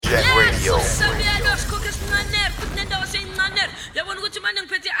Jack Radio.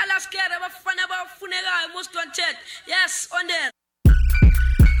 Yes, on there.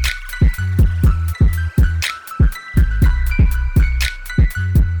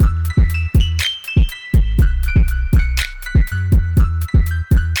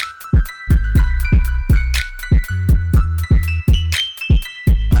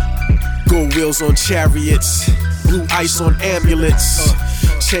 Gold wheels on chariots, blue ice on ambulance.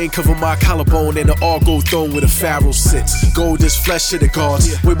 Chain cover my collarbone and the all-gold throne where the pharaoh sits. Gold is flesh of the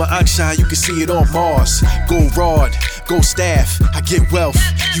gods. With my ink shine, you can see it on Mars. Gold rod, gold staff, I get wealth.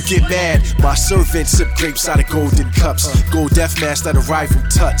 You get mad, my servant sip grapes out of golden cups. Gold death mask that arrive from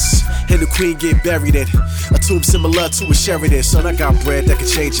Tuts. And the queen get buried in a tomb similar to a Sheridan. Son, I got bread that can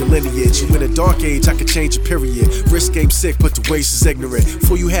change your lineage. You in a dark age, I can change your period. Wrist game sick, but the waist is ignorant.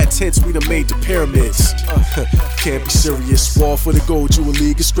 Before you had tents, we done made the pyramids. Can't be serious. War for the gold, you a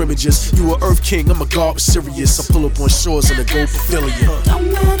league of scrimmages. You a earth king, I'm a god with Sirius. I pull up on shores in a gold pavilion.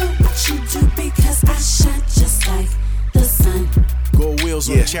 Don't matter what you do because I shine just like the sun. Gold wheels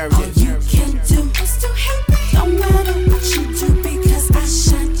on the chariot. All you can do is to hate me. Don't matter what you do because I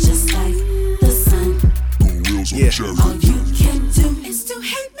shine just like the sun. Gold wheels on the chariot. All you can do is to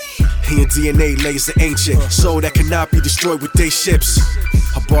hate me. Your DNA lays the ancient soul that cannot be destroyed with they ships.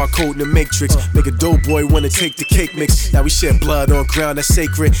 A barcode in the matrix, make a doughboy wanna take the cake mix. Now we shed blood on ground that's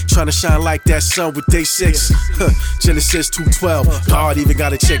sacred, trying to shine like that sun with day 6. Genesis 2:12. God even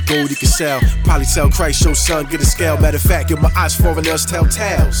gotta check gold he can sell. Probably tell Christ, show son, get a scale. Matter of fact, give my eyes foreigners tell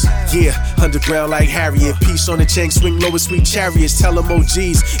tales. Yeah, underground like Harriet. Peace on the chain, swing low with sweet chariots. Tell them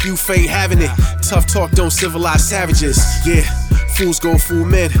OGs, you ain't having it. Tough talk don't civilize savages. Yeah, fools go fool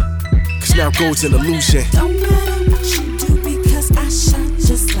men. Cause now gold's an illusion. Don't matter what you do because I shine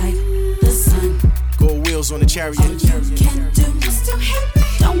just like the sun. Gold wheels on the chariot. All you can do is to hate me.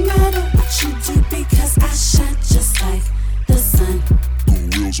 Don't matter what you do because I shine just like the sun.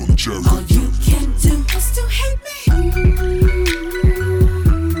 Gold wheels on the chariot. All you can do is to hate me.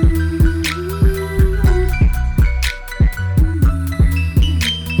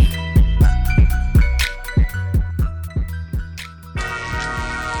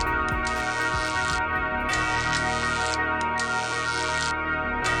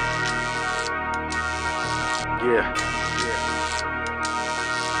 Yeah.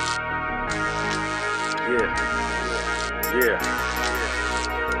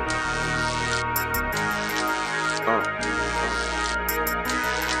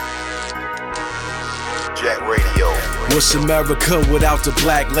 Jack Radio. What's America without the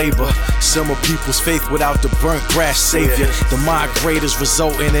black labor? Summer people's faith without the burnt grass savior. The migrators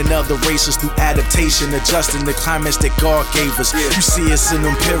resulting in other races through adaptation, adjusting the climates that God gave us. You see us in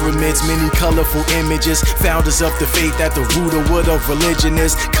them pyramids, many colorful images. Founders of the faith at the root of what a religion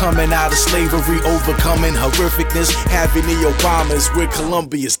is. Coming out of slavery, overcoming horrificness. Having the Obamas where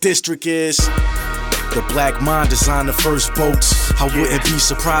Columbia's district is. The black mind designed the first boats. I wouldn't be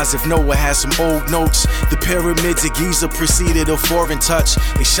surprised if Noah had some old notes. The pyramids of Giza preceded a foreign touch.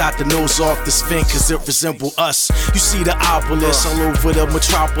 They shot the nose off the Sphinx cause it resembled us. You see the obelisk all over the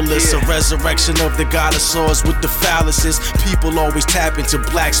metropolis. A resurrection of the goddesses with the phalluses. People always tap into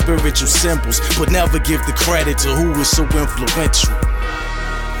black spiritual symbols, but never give the credit to who was so influential.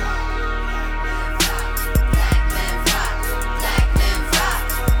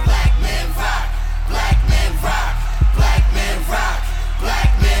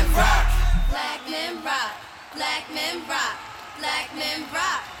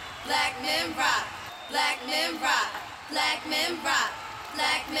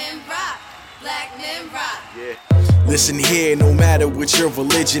 Listen here, no matter what your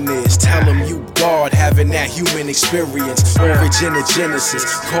religion is, tell them you God having that human experience. Origin of Genesis,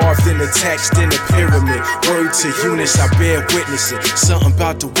 carved in the text in the pyramid. Word to Eunice, I bear witness it. Something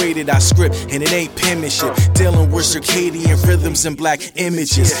about the way that I script, and it ain't penmanship. Dealing with circadian rhythms and black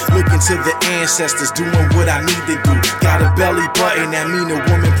images. Looking to the ancestors, doing what I need to do. Got a belly button, that mean a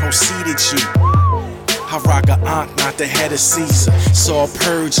woman proceeded you. I rock a Ankh, not the head of Caesar. Saw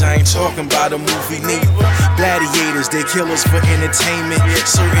Purge, I ain't talking about a movie neither. Gladiators, they kill us for entertainment.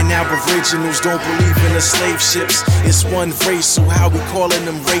 Certain aboriginals don't believe in the slave ships. It's one race, so how we calling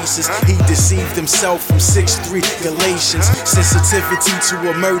them races? He deceived himself from 6'3 Galatians. Sensitivity to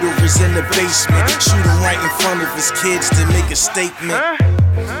a murderer's in the basement. Shoot him right in front of his kids to make a statement.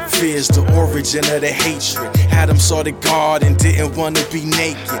 Fear's the origin of the hatred. Adam saw the God and didn't want to be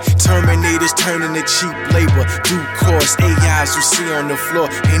naked. Terminators turning to cheap labor. Due course, AIs you see on the floor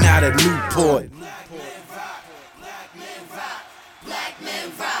ain't out of Newport. Black men rock, black men rock, black men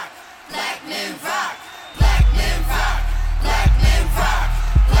rock, black men rock, black men rock, black men rock,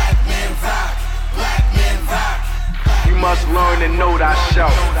 black learn and know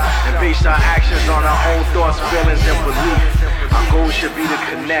thyself, and base our actions on our own thoughts, feelings, and belief. Our goal should be to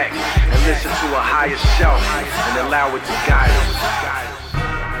connect and listen to a higher self and allow it to guide us.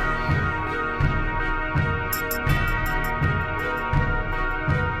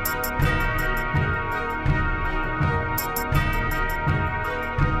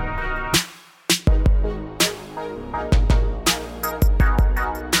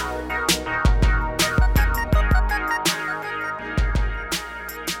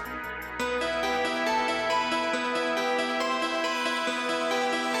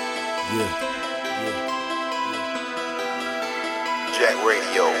 Jack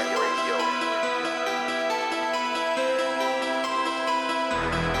Radio.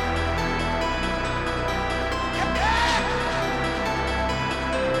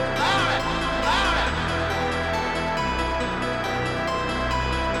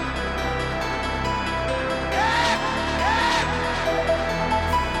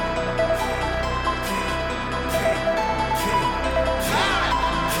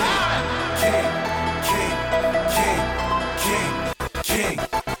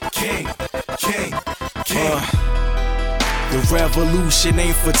 The revolution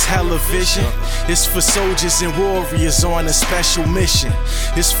ain't for television. It's for soldiers and warriors on a special mission.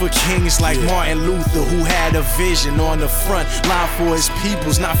 It's for kings like Martin Luther who had a vision on the front line for his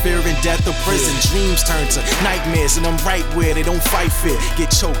peoples, not fearing death or prison. Dreams turn to nightmares, and I'm right where they don't fight fear.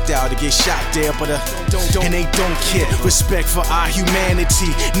 Get choked out or get shot there, but and they don't care. Respect for our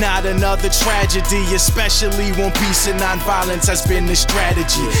humanity, not another tragedy, especially when peace and nonviolence has been the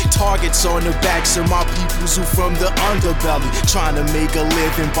strategy. Targets on the backs of my peoples who from the underbelly, trying to make a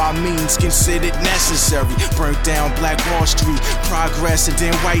living by means considered necessary. Burnt down Black Wall Street, progress and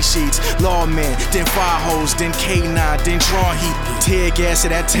then white sheets. Lawmen, then fire hose, then K9, then draw heat. Tear gas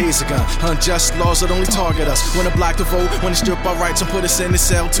and that taser gun. Unjust laws that only target us. Wanna block the vote, wanna strip our rights and put us in the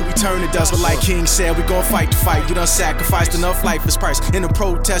cell till we turn it dust. But like King said, we gon' fight the fight. We done sacrificed enough life as price. In the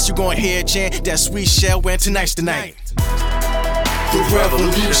protest, you gon' hear a chant that sweet shell when tonight's the night. The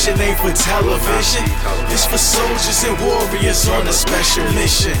revolution ain't for television. It's for soldiers and warriors on a special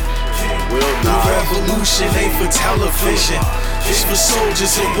mission. The revolution ain't for television. It's for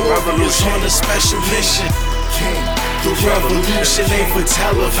soldiers and warriors on a special mission. The revolution ain't for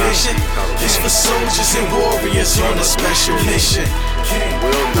television. It's for soldiers and warriors on a special mission.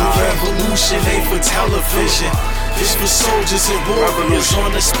 The revolution ain't for television. It's for soldiers and warriors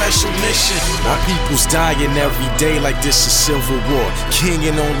on a special mission. My people's dying every day like this is civil war. King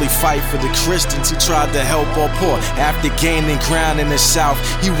and only fight for the Christians who tried to help our poor. After gaining ground in the South,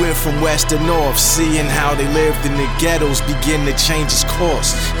 he went from west to north, seeing how they lived in the ghettos begin to change his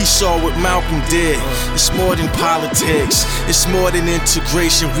course. He saw what Malcolm did. It's more than politics, it's more than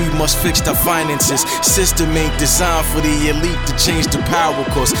integration. We must fix our finances. System ain't designed for the elite to change the power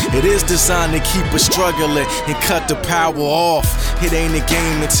course. It is designed to keep us struggling and cut the power off. It ain't a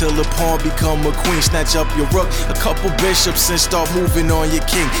game until a pawn become a queen. Snatch up your rook, a couple bishops, and start moving on your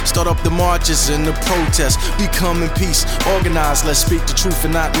king. Start up the marches and the protests. We come in peace, organize. Let's speak the truth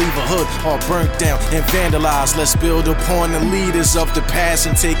and not leave a hood all burnt down and vandalized. Let's build upon the leaders of the past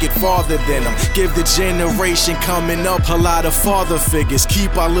and take it farther than them. Give the generation coming up a lot of father figures.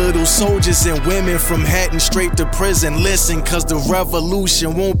 Keep our little soldiers and women from heading straight to prison. Listen, cause the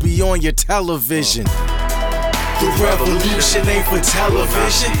revolution won't be on your television. The revolution ain't for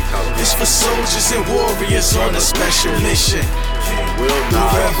television. It's for soldiers and warriors on a special mission. The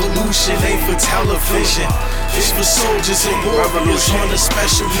revolution ain't for television. It's for soldiers and warriors on a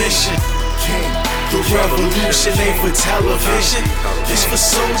special mission. The revolution ain't for television. It's for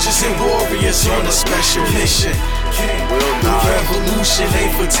soldiers and warriors on a special mission. The revolution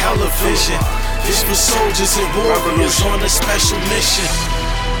ain't for television. It's for soldiers and warriors on a special mission.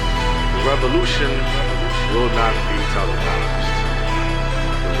 The revolution will not be televised.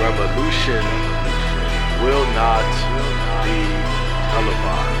 The revolution will not be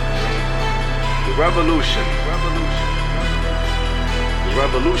televised. The revolution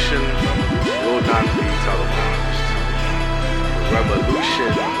will not be televised. The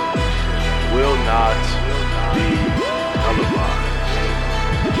revolution will not be televised.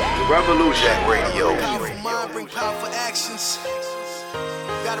 The revolution. Jack Radio. Powerful mind bring powerful actions.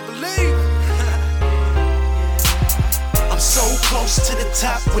 Gotta believe. So close to the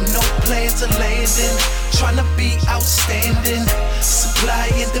top with no plans of landing. Tryna be outstanding, supply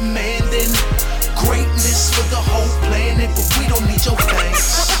and demanding. Greatness for the whole planet, but we don't need your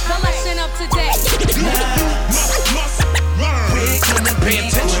thanks. The lesson of today. We're gonna pay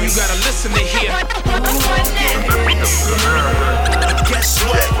attention, you gotta listen to hear. Guess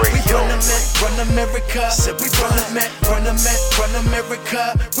what? We run America. Said we run America. We run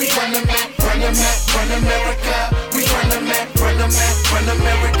America. We run America. We run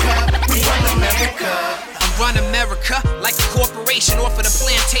America. Run America like a corporation off of the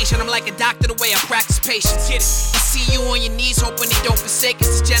plantation. I'm like a doctor the way I practice patience. Get it? I see you on your knees hoping they don't forsake us.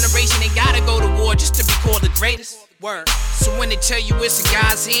 This generation ain't gotta go to war just to be called the greatest. Word. So when they tell you it's in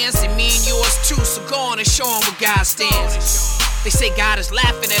God's hands, they mean yours too. So go on and show them where God stands. They say God is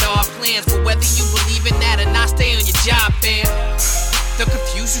laughing at our plans, but whether you believe in that or not, stay on your job, fam. They'll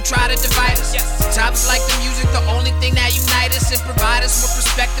confuse who try to divide us. Sometimes like the music, the only thing that unites us and provide us more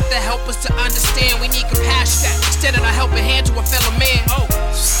perspective to help us to understand. We need compassion, extending a helping hand to a fellow man. So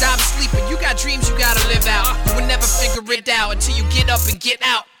stop sleeping, you got dreams you gotta live out. You will never figure it out until you get up and get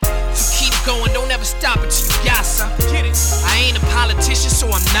out. So keep going, don't ever stop until you got something. I ain't a politician, so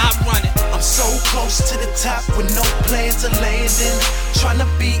I'm not running. I'm so close to the top with no plans of landing. Tryna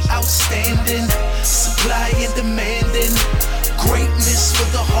be outstanding, supply and demanding. Greatness for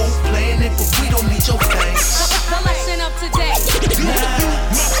the whole planet, but we don't need your thanks. The lesson of today.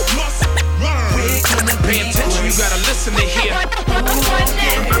 We're gonna Pay attention, you gotta listen to hear.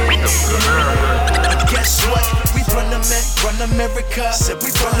 Guess what? We run America. Said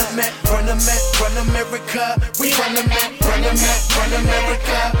we run America. We run America. We run America. We run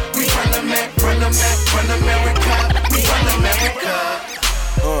America.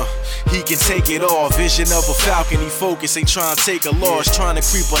 He can take it all, vision of a falcon, he focus, ain't trying to take a loss, trying to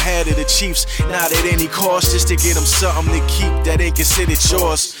creep ahead of the Chiefs, not at any cost, just to get him something to keep that ain't considered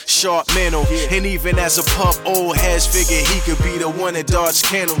yours. Sharp mental, and even as a pup, old heads figure he could be the one that dodged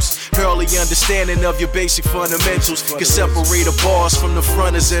kennels. Early understanding of your basic fundamentals can separate a boss from the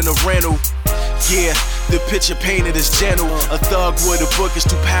fronters and the rental. Yeah, the picture painted is gentle. A thug with a book is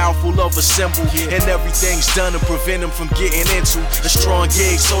too powerful of a symbol, and everything's done to prevent him from getting into a strong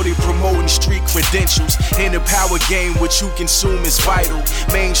gig, so they promoting street credentials. In the power game, what you consume is vital.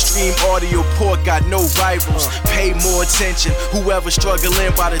 Mainstream audio port got no rivals. Pay more attention. Whoever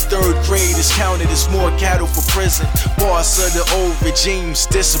struggling by the third grade is counted as more cattle for prison. Boss of the old regimes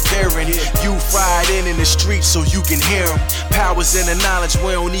disappearing. You fried in the streets so you can hear them. Powers in the knowledge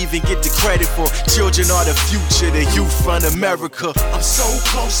we don't even get the credit for. Children are the future, the youth run America. I'm so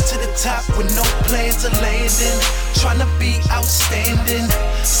close to the top with no plans of landing. Tryna be outstanding,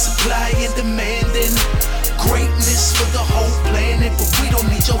 supply and demanding. Greatness for the whole planet, but we don't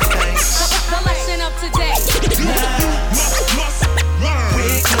need your thanks. The lesson of today.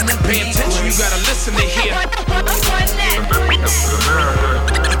 We're gonna Pay attention, you gotta listen to hear.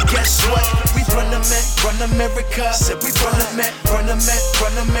 Guess what? We run America. Said we run America. We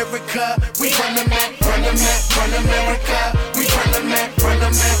run America. We run America. We run America.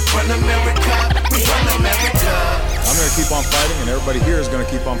 I'm going to keep on fighting, and everybody here is going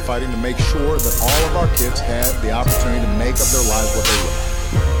to keep on fighting to make sure that all of our kids have the opportunity to make of their lives what they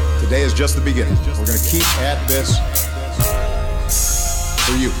will. Today is just the beginning. We're going to keep at this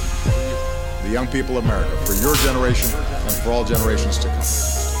for you, the young people of America, for your generation, and for all generations to come.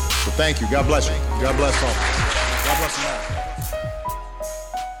 So thank you. God bless you. God bless all. God bless America.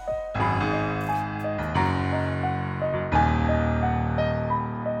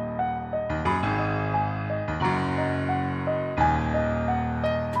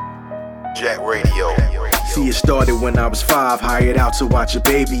 Jack Radio. See, it started when I was 5, hired out to watch a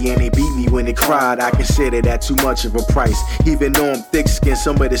baby, and they beat me when it cried. I consider that too much of a price. Even though I'm thick-skinned,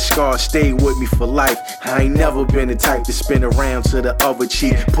 some of the scars stay with me for life. I ain't never been the type to spin around to the other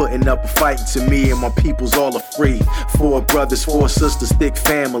cheek. Putting up a fight to me and my peoples all are free. 4 brothers, 4 sisters, thick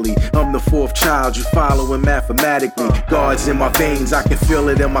family. I'm the 4th child, you following mathematically. God's in my veins, I can feel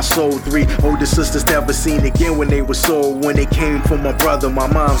it in my soul. 3 older sisters never seen again when they were sold. When they came from my brother, my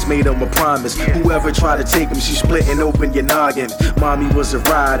mom's made them a promise. Whoever tried to take him, she splitting open your noggin. Mommy was a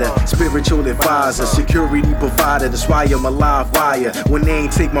rider, spiritual advisor, security provider, that's why I'm a live wire. When they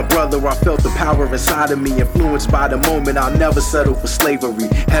ain't take my brother, I felt the power inside of me. Influenced by the moment, I'll never settle for slavery.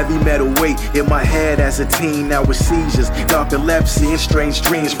 Heavy metal weight in my head as a teen, now with seizures, narcolepsy and strange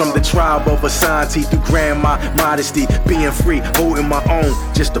dreams. From the tribe of Asante through grandma modesty, being free, holding my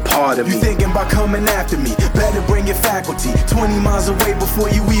own, just a part of me. You thinking about coming after me, better bring your faculty. 20 miles away before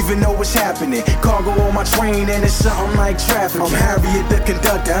you even know what's happening. Cargo on my train and it's something like traffic. I'm Harriet the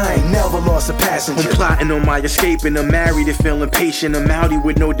conductor, I ain't never lost a passenger. I'm plotting on my escape and I'm married and feeling patient. I'm outy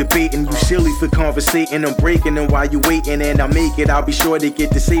with no debating, you silly for conversating. I'm breaking and while you waiting and I make it, I'll be sure to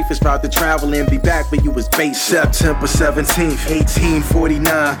get the safest route to travel and be back for you as base. September 17th,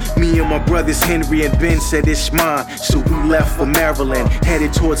 1849. Me and my brothers Henry and Ben said it's mine. So we left for Maryland,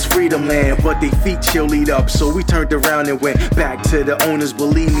 headed towards Freedom Land. But they feet chillied up, so we turned around and went back to the owners.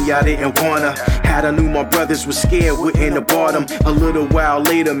 Believe me, I didn't marijuana. Had I knew my brothers were scared, wouldn't have bought them. A little while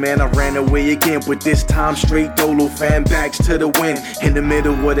later, man, I ran away again, but this time straight dolo, fan backs to the wind. In the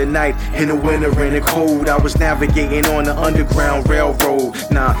middle of the night, in the winter, in the cold, I was navigating on the Underground Railroad.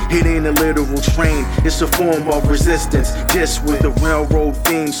 Nah, it ain't a literal train, it's a form of resistance, just with a railroad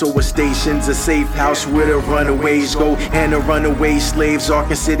theme. So a station's a safe house where the runaways go, and the runaway slaves are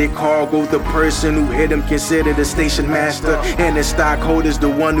considered cargo. The person who hit them considered a station master, and the stockholder's the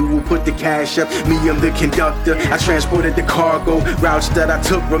one who will put the cash up. Me, I'm the conductor, I transported the cargo. Routes that I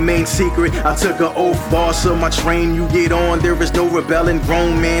took remain secret. I took an oath, boss of my train you get on, there is no rebelling.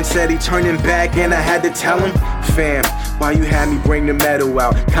 Grown man said he turning back, and I had to tell him, fam, why you had me bring the metal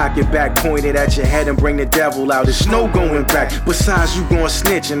out? Cock it back, point it at your head and bring the devil out. There's no going back, besides you gon'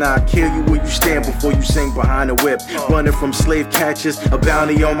 snitch, and I'll kill you where you stand before you sing behind the whip. Running from slave catchers, a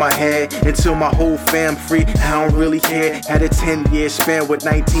bounty on my head, until my whole fam free. I don't really care. Had a 10-year span with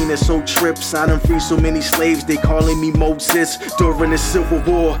 19 or so trips. I done free so many slaves, they calling me Moses. During the Civil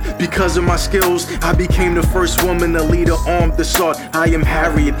War, because of my skills, I became the first woman to lead an armed assault. I am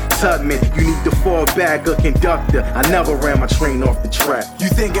Harriet Tubman, you need to fall back, a conductor. I never ran my train off the track. You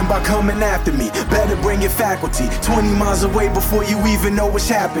thinking about coming after me? Better bring your faculty. 20 miles away before you even know what's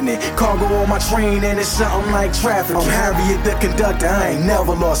happening. Cargo on my train and it's something like traffic. I'm Harriet the conductor, I ain't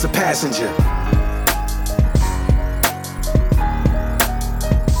never lost a passenger.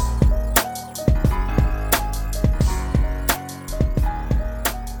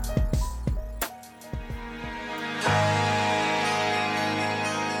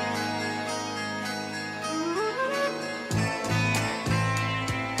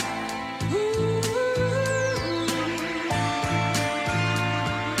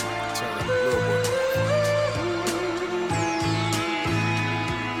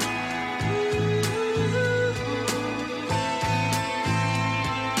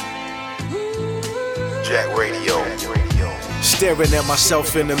 Jack Radio. Staring at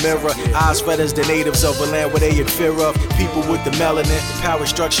myself in the mirror, eyes red as the natives of a land where they in fear of people with the melanin, power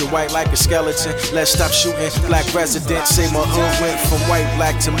structure white like a skeleton. Let's stop shooting. Black residents say my hood went from white,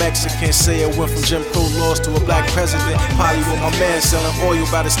 black to Mexican. Say it went from Jim Crow laws to a black president. Polly with my man selling oil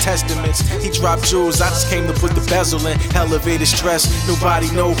about his testaments. He dropped jewels, I just came to put the bezel in. Elevated stress, nobody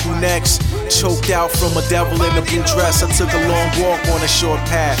know who next. Choked out from a devil in a blue dress. I took a long walk on a short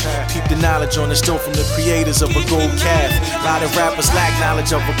path. Peep the knowledge on the stone from the creators of a gold calf. A lot of rappers lack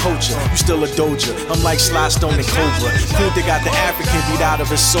knowledge of a culture. You still a doja, I'm like Sly Stone and Cobra. Kunta got the African beat out of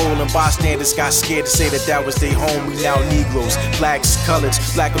his soul, and bystanders got scared to say that was their home. We now Negroes, blacks, coloreds,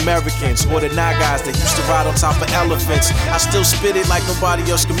 black Americans, or the Nagas that used to ride on top of elephants. I still spit it like nobody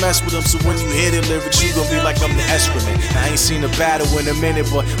else can mess with them, so when you hear the lyrics, you gon' be like I'm the excrement. I ain't seen a battle in a minute,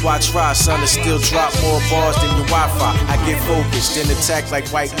 but why try, son? I still drop more bars than your Wi-Fi. I get focused, then attack like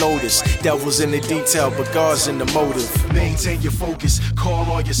White Lotus. Devil's in the detail, but God's in the motive. Maintain your focus, call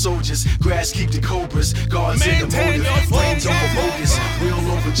all your soldiers. Grass keep the cobras, God's in the motive. Flames over bogus, real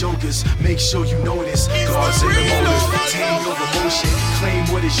over jokers. Make sure you notice, God's in the motive. Tame your emotion, claim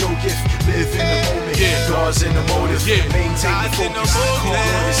what is your gift. Live in the moment, God's in the motive. Maintain your focus, call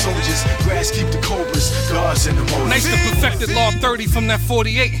all your soldiers. Grass keep the cobras, God's in the motive. Nice to perfected law 30 from that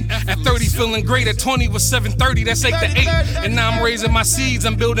 48. At 30 feeling great, at 20 was 730, that's 8 to 8. And now I'm raising my seeds,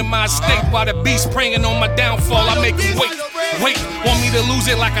 I'm building my estate. While the beast praying on my downfall, I make him wait. Want me to lose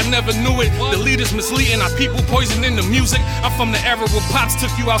it like I never knew it. The leaders misleading, our people poisoning the music. I'm from the era where pops took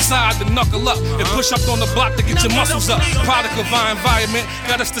you outside to knuckle up and push up on the block to get your muscles up. Product of our environment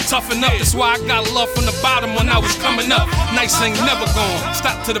got us to toughen up. That's why I got love from the bottom when I was coming up. Nice ain't never gone,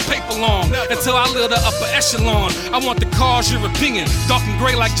 stop to the paper long, until I live the upper echelon. I want the cars your opinion, dark and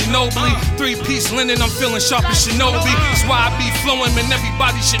gray like Ginobili. 3-piece linen, I'm feeling sharp as Shinobi. That's why I be flowing, man,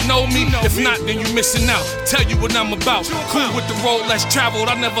 everybody should know me. If not, then you missing out, tell you what I'm about. Cool with the road less traveled,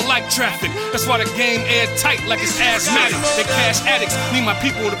 I never like traffic. That's why the game airtight like it's asthmatic. They cash addicts, need my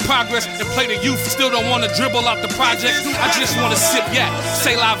people to progress and play the youth. Still don't wanna dribble out the projects. I just wanna sip yak,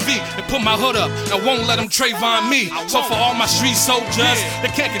 say la vie, and put my hood up. I won't let them Trayvon me. So for all my street soldiers,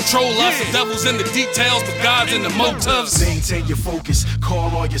 they can't control us. The devil's in the details, but God's in the motives. Maintain your focus,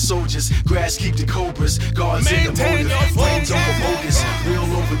 call all your soldiers. Grass keep the cobras, God's in the motive. Flames over bogus, real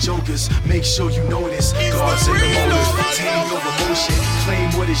over jokers. Make sure you notice, God's in the motive. Tame your emotion, claim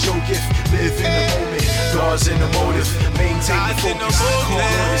what is your gift. Live in the moment, God's in the motive, maintain the focus.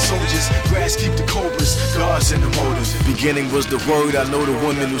 Cold-blooded soldiers, grass keep the cobras. God's in the motive. Beginning was the word, I know the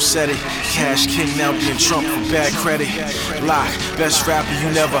woman who said it. Cash King now being Trump for bad credit. Lock, best rapper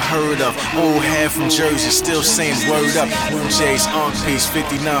you never heard of. Old head from Jersey, still saying word up. Blue Jays, on pace,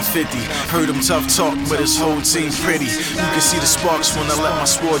 5950. Heard him tough talk, but his whole team pretty. You can see the sparks when I let my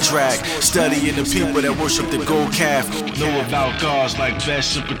sword drag. Studying the people that worship the gold calf. Know about gods like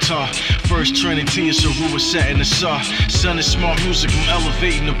Bess and Ptah. First Trinity is Saru was setting us off. Son is smart music, I'm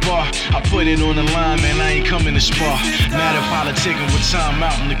elevating the bar. I put it on the line, man, I ain't coming to spar. Mad at politicking with time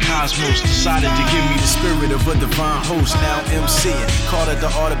out in the cosmos. Decided to give me the spirit of a divine host. Now MCing, called it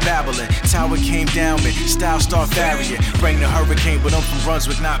the art of Babylon. Tower came down, man, style start varying. Bring the hurricane, but I'm from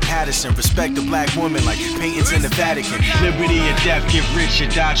Brunswick, not Patterson. Respect the black woman like paintings in the Vatican. Liberty or death, get rich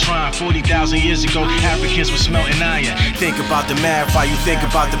or die trying. 40,000 years ago, Africans were smelting iron. Think about the math while you think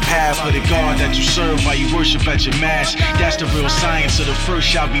about the path. For the God that you serve while you worship at your mass. That's the real science, so the first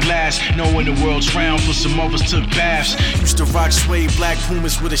shall be last. Knowing the world's round, for some of us took baths. Used to rock suede black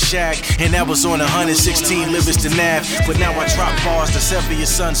Pumas with a shag, and that was on 116 livers to nav. But now I drop bars to sever your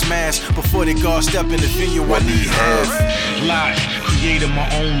son's mask. Before they God step in the video, I need half. Lock, created my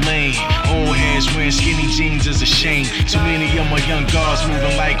own lane. Old heads wearing skinny jeans is a shame. Too many of my young gods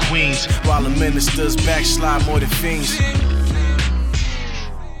moving like queens, while the ministers backslide more than fiends.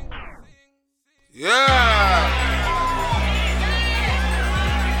 Yeah!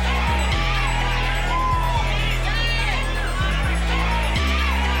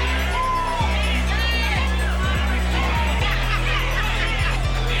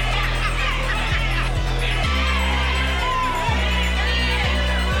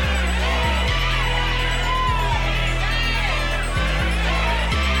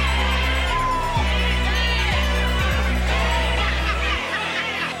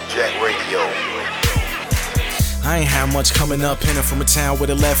 Jack Radio. I ain't had much coming up, pinning from a town where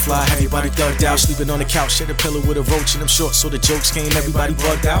the left fly. Everybody thugged out, sleeping on the couch, share a pillow with a roach and I'm short, so the jokes came, everybody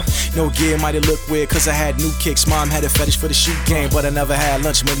bugged out. No gear, might have looked weird, cause I had new kicks. Mom had a fetish for the shoot game, but I never had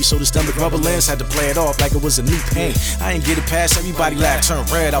lunch money, so the stomach rubber lens had to play it off like it was a new pain. I ain't get it past, everybody laughed, turned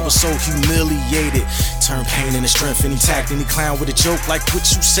red, I was so humiliated. Turned pain into strength, and he tacked any clown with a joke like, what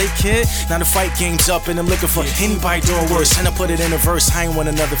you say, kid? Now the fight game's up and I'm looking for anybody doing worse. And I put it in a verse, I ain't want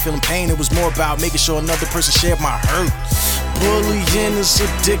another feeling pain. It was more about making sure another person shared my hurt. Bullying is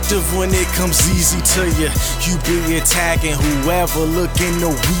addictive when it comes easy to you. You be attacking whoever looking the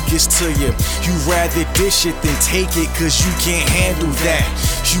weakest to you. You rather dish it than take it, cause you can't handle that.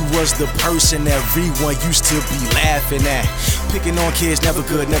 You was the person everyone used to be laughing at. Picking on kids, never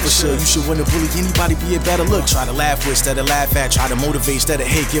good, never should. You should want to bully anybody, be a better look. Try to laugh with instead of laugh at. Try to motivate instead of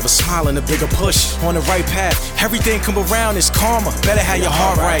hate. Give a smile and a bigger push. On the right path, everything come around is karma. Better have your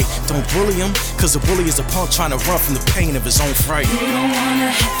heart right. Don't bully him, cause a bully is a punk trying to run from the pain of his own fright. You don't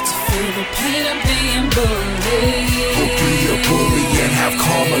wanna have to feel the pain of being bullied. Don't be a bully and have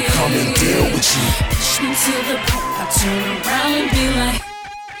karma come and deal with you. Push me to the point, I turn around and be like,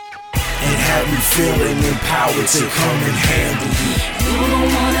 and have me feeling empowered to come and handle you. you don't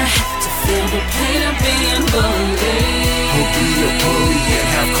wanna have to feel the pain of being bullied. Don't be a bully and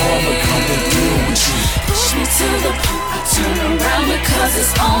have karma come and deal with you. Push me to the point, I turn around because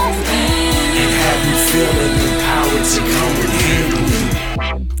it's over. And have me feeling empowered to come and handle you.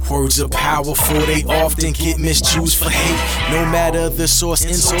 Words are powerful, they often get misused for hate. No matter the source,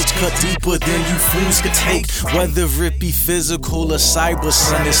 insults cut deeper than you fools could take. Whether it be physical or cyber,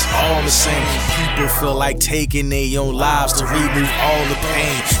 son, it's all the same. People feel like taking their own lives to remove all the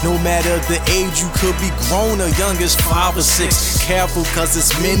pain. No matter the age, you could be grown or young as 5 or 6. Careful, cause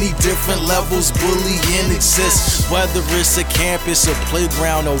it's many different levels bullying exists. Whether it's a campus, a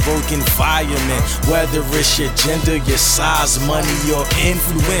playground, or work environment. Whether it's your gender, your size, money, or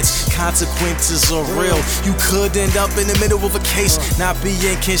influence. Consequences are real. You could end up in the middle of a case. Not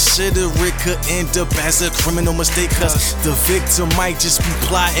being considerate could end up as a criminal mistake, cause the victim might just be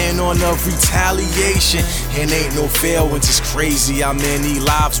plotting on a retaliation. And ain't no fair when it's crazy how many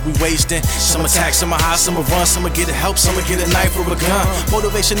lives we wasting. Some attack, some hide, some run, some get help, some get a knife or a gun.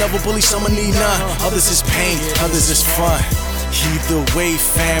 Motivation of a bully, some need none. Others is pain, others is fun. Either way,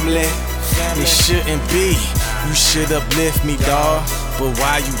 family, it shouldn't be. You should uplift me, dawg, but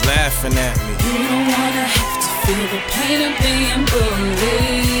why you laughing at me? You don't wanna have to feel the pain of being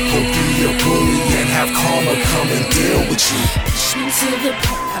bullied. Don't be a bully and have karma come and deal with you. Push me to the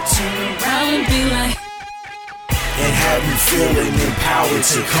point, I turn around and be like, and have me feeling empowered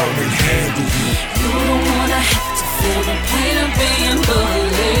to come and handle you. you don't wanna have to feel the pain of being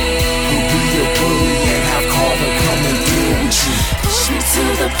bullied. Don't be a bully and have karma come and deal with you. Push me to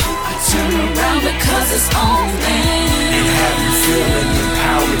the point, I turn around because his own man. And have you feeling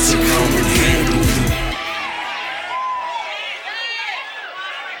empowered to come and handle you.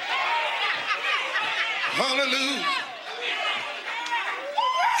 Hallelujah.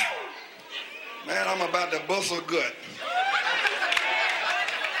 Man, I'm about to bust a gut.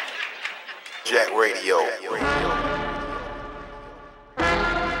 Jack Radio.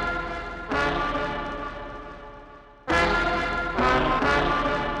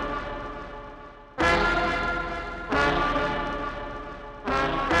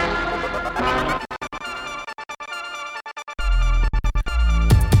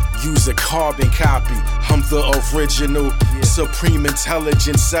 Use a carbon copy. I'm the original, supreme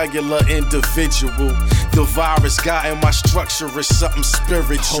intelligent cellular individual. The virus got in my structure is something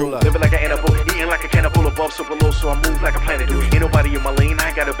spiritual. Living like an animal, eating like a cannibal, above so below, so I move like a planet do. Ain't nobody in my lane, I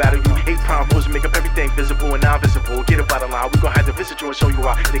ain't gotta battle you. Hate prime pose, make up everything visible and non-visible. Get about the line, we gon' have to visit you and show you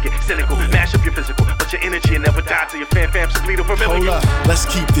how to get cynical. Mash up your physical, but your energy and never die till your fam bleed over million. Hold up, let's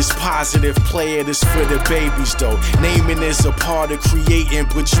keep this positive. Play it is for the babies though. Naming is a part of creating,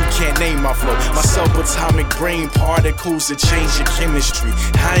 but you can't name my flow. My subatomic brain particles that change your chemistry.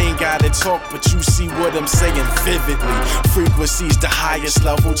 I ain't gotta talk, but you see what I'm saying vividly. Frequency's the highest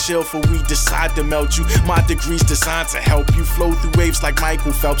level. Chill for we decide to melt you. My degree's designed to help you flow through waves like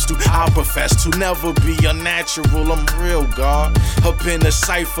Michael Phelps do. I profess to never be unnatural. I'm real, God. Up in the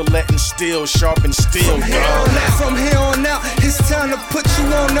cipher, letting steel sharpen steel, God. From here on out, it's time to put you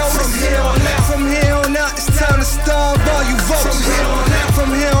on notice. From here on out, it's time to starve all you votes.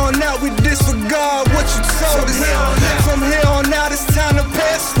 From here on out, we disregard what you told us. From here on out, it's time to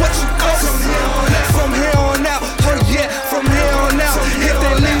pass what you owe us. From here on out, oh yeah, from here on out. If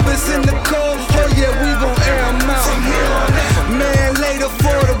they leave us in the cold, oh yeah, we gon' air them out. Man, later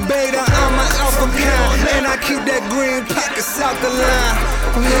for the beta, I'm an alpha count. And I keep that green pocket south the line.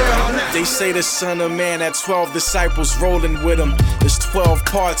 Yeah. They say the Son of Man had 12 disciples rolling with him. There's 12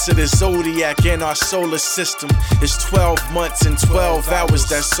 parts of the zodiac in our solar system. It's 12 months and 12 hours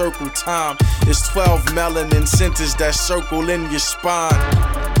that circle time. It's 12 melanin centers that circle in your spine.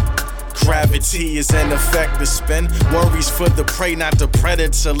 Gravity is an effect to spin. Worries for the prey, not the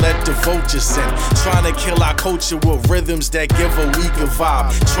predator. Let the vultures in. Trying to kill our culture with rhythms that give a weaker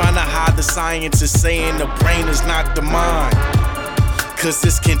vibe. Trying to hide the science is saying the brain is not the mind. Cause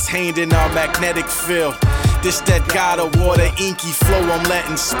it's contained in our magnetic field. This that God of water, inky flow I'm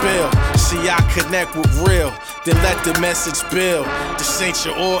letting spill. See, I connect with real, then let the message build. This ain't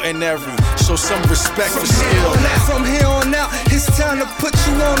your ordinary, show some respect for skill. From here on out, it's time to put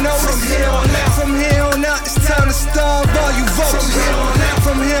you on notice. From here on out, it's time to starve all you votes.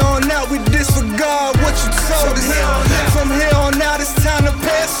 From here on out, we disregard what you told us. From here on out, it's time to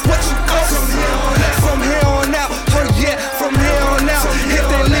pass what you owe us. From here on out, oh yeah, from here on out. If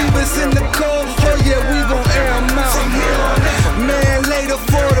they leave us in the cold, oh yeah, we gon' air them out. Man, later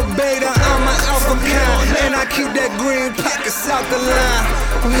for the beta, I'm an alpha count. And I keep that green pocket south the line.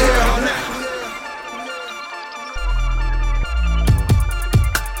 Yeah.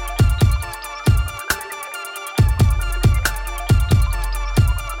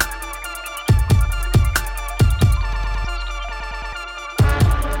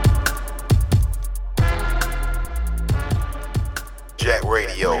 Jack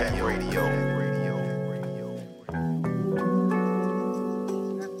Radio.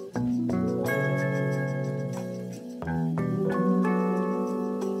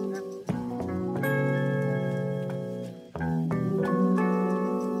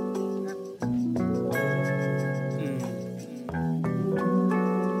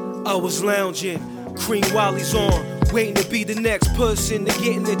 I was lounging, cream Wally's on, waiting to be the next person to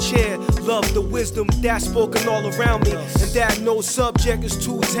get in the chair. Love the wisdom that's spoken all around me, and that no subject is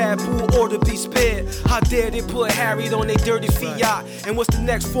too taboo or to be spared. How dare they put Harriet on their dirty fiat? And what's the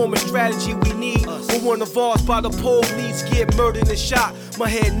next form of strategy we need when one of ours by the police get murdered and shot? My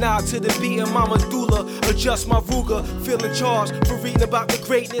head nod to the beat and my medulla, adjust my Ruger, feeling charged for reading about the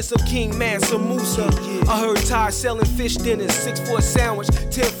greatness of King Mansa Musa. I heard Ty selling fish dinners, 6 for a sandwich,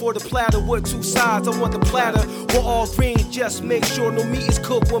 10 for the platter with 2 sides. I want the platter with all green, just make sure no meat is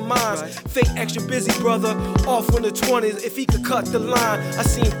cooked with mine. Fake extra busy brother, off on the 20s if he could cut the line. I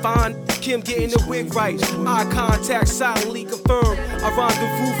seen fine Kim getting the wig right, eye contact silently confirmed. I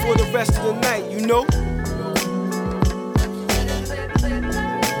rendezvous for the rest of the night, you know.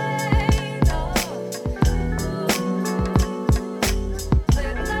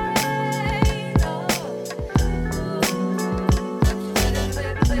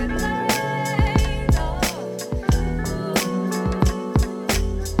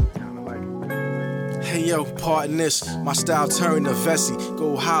 Hey yo, pardon this, my style turned to Vessi.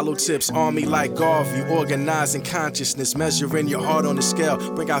 Go hollow tips, army like Garvey. Organizing consciousness, measuring your heart on the scale.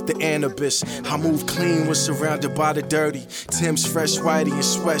 Bring out the Anubis. I move clean when surrounded by the dirty. Tim's fresh whitey and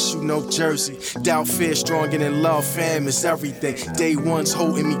sweats, you know Jersey. Doubt, fear, stronger than love, fam is everything. Day one's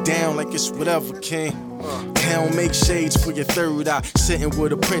holding me down like it's whatever, king. Don't make shades for your third eye. Sitting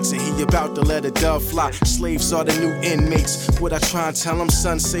with a prince and he about to let a dove fly. Slaves are the new inmates. What I try and tell him,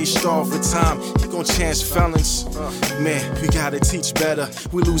 son, say starve for time. He gon' chance felons. Man, we gotta teach better.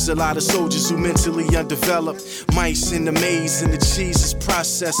 We lose a lot of soldiers who mentally undeveloped. Mice in the maze and the cheese is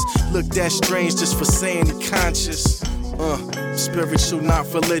processed. Look that strange just for saying he conscious. Spiritual,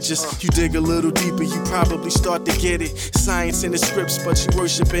 not religious. You dig a little deeper, you probably start to get it. Science in the scripts, but you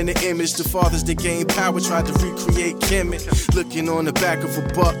worship in the image. The fathers that gained power tried to recreate Kemet. Looking on the back of a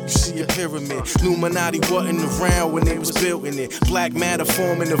buck, you see a pyramid. Illuminati wasn't around when they was building it. Black matter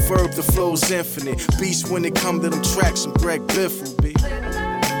forming a verb that flows infinite. Beast when it come to them tracks, I'm Greg Biffle, B.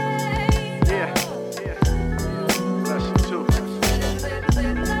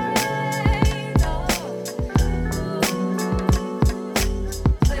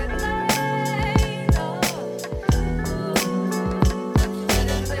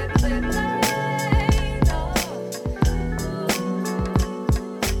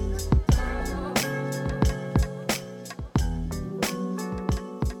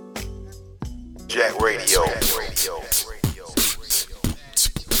 Jack Radio.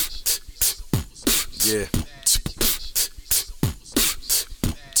 Yeah.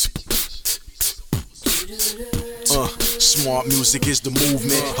 Smart music is the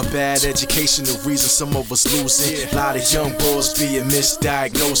movement. A bad education, the reason some of us losing. A lot of young boys being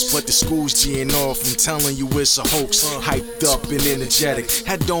misdiagnosed, but the school's G'ing off from telling you it's a hoax. Hyped up and energetic.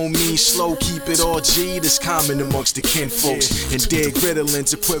 That don't mean slow, keep it all G. That's common amongst the kin folks. And dig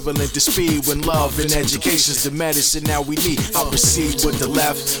Ritalin's equivalent to speed when love and education's the medicine now we need. I proceed with the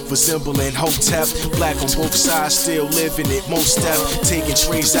left, resembling Hotep. Black on both sides, still living it. Most step, taking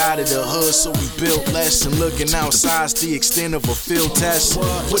trays out of the hood, so we built less. And looking outside's the extent of a field test.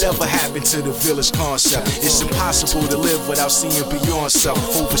 Whatever happened to the village concept? It's impossible to live without seeing beyond self.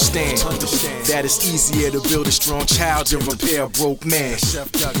 Overstand that it's easier to build a strong child than repair a broke man.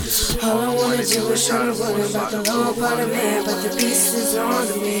 All I wanna do is show the world about the lower part of man, but the beast is on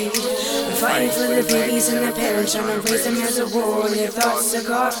me. I'm fighting for the babies and their parents, trying to raise them as a war, and their thoughts are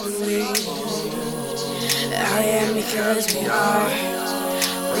gone from me. I am because we are.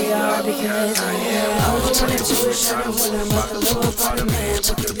 We are because I am. All I wanna do is show the world about the lower part of man,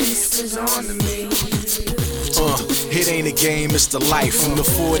 but the beast is on me. It ain't a game, it's the life. From the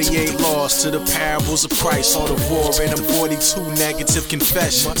 48 laws to the parables of Christ, all the war and them 42 negative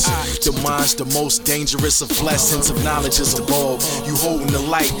confessions. The mind's the most dangerous of blessings, of knowledge is a bulb. You holding the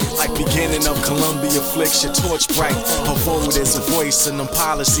light, like beginning of Columbia flicks your torch bright. A vote is a voice and them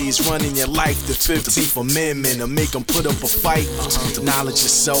policies running your life. The 15th Amendment to make them put up a fight. Knowledge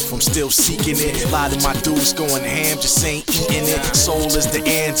itself, I'm still seeking it. A lot of my dudes going ham, just ain't eating it. Soul is the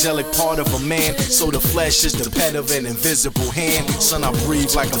angelic part of a man, so the flesh is the pet of an invisible hand. Son, I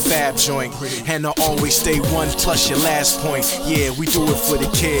breathe like a fab joint, and I always stay one plus your last point. Yeah, we do it for the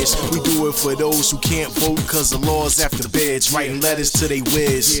kids, we do it for those who can't vote cause the laws after beds, writing letters to they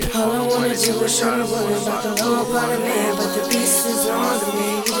whiz. All I wanna do is show the world about the lower part of man, but the beast is on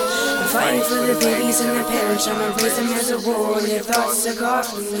me. I'm fighting for the babies and their parents, trying to raise them as a war, and their thoughts are gone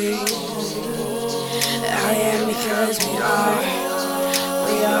from me. I am because we are.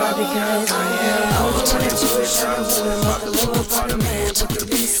 We are because I am. All I wanna do is show the world about the lower part of man, but the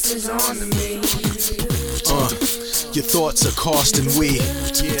beast is on me. Your thoughts are costing we.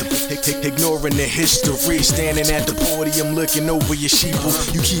 Ignoring the history, standing at the podium looking over your sheeple.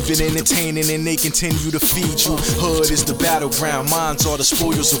 You keep it entertaining and they continue to feed you. Hood is the battleground, minds are the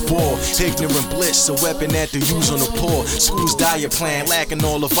spoils of war. Ignorant bliss, a weapon that they use on the poor. School's diet plan, lacking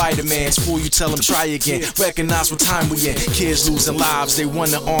all the vitamins. Fool, you tell them try again. Recognize what time we in. Kids losing lives, they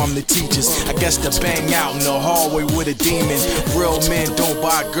wanna arm the teachers. I guess they bang out in the hallway with a demon. Real men don't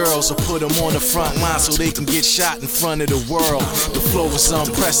buy girls or put them on the front line so they can get shot in front of the world. The flow is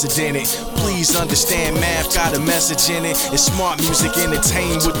unprecedented. Please understand, math got a message in it. It's smart music,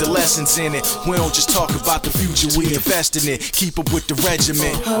 entertained with the lessons in it. We don't just talk about the future, we invest in it. Keep up with the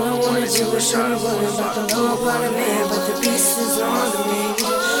regiment. All I wanna do is show the world about the lower part of man, but the beast is on me.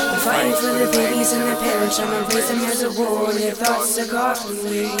 I'm fighting for the babies and their parents, trying to raise them as a war, and their thoughts are gone from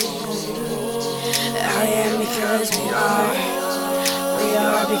me. I am because we are. We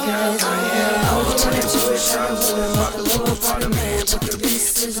are because I am. All I wanna do is show the world about the lower part of man, but the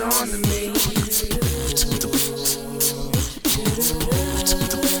beast is on me.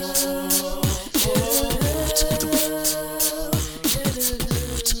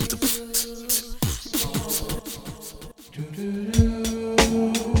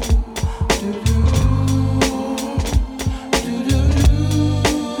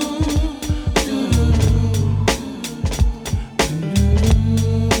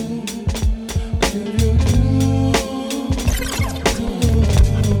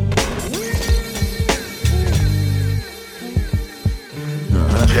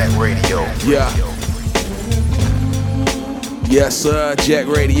 Jack Radio. Yeah. Yes, sir. Jack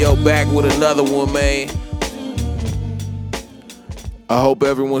Radio back with another one, man. I hope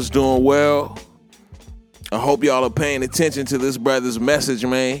everyone's doing well. I hope y'all are paying attention to this brother's message,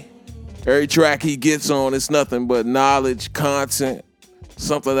 man. Every track he gets on, it's nothing but knowledge, content,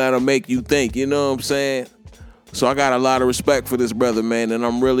 something that'll make you think, you know what I'm saying? So I got a lot of respect for this brother, man, and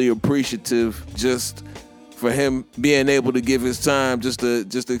I'm really appreciative just for him being able to give his time just to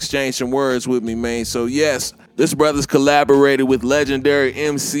exchange some words with me, man. So yes, this brother's collaborated with legendary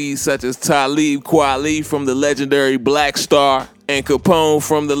MCs such as Talib Kweli from the legendary Black Star and Capone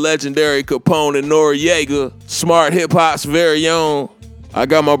from the legendary Capone and Noriega, Smart Hip Hop's very own. I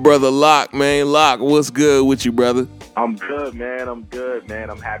got my brother Locke, man. Locke, what's good with you, brother? I'm good, man.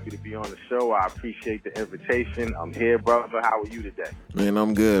 I'm happy to be on the show. I appreciate the invitation. I'm here, brother. How are you today? Man,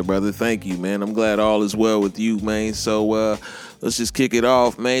 I'm good, brother. Thank you, man. I'm glad all is well with you, man. So let's just kick it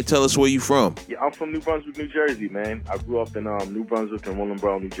off, man. Tell us where you from. Yeah, I'm from New Brunswick, New Jersey, man. I grew up in New Brunswick and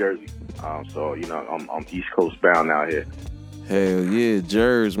Willingboro, New Jersey. So, you know, I'm East Coast bound out here. Hell yeah,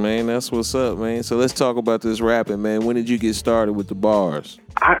 Jers, man. That's what's up, man. So let's talk about this rapping, man. When did you get started with the bars?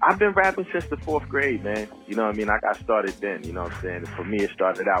 I've been rapping since the 4th grade, man. You know what I mean? I got started then, you know what I'm saying? For me, it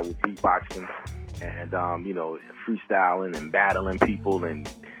started out with beatboxing and, you know, freestyling and battling people and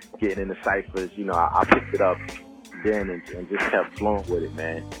getting into ciphers. You know, I picked it up then and just kept flowing with it,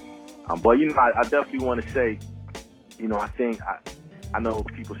 man. But, you know, I definitely want to say, you know, I know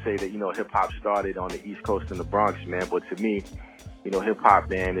people say that, you know, hip-hop started on the East Coast in the Bronx, man, but to me, you know, hip-hop,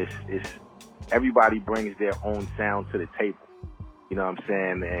 man, is everybody brings their own sound to the table. You know what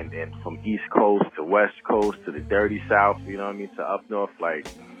I'm saying? And from East Coast to West Coast to the Dirty South, you know what I mean, to up north, like,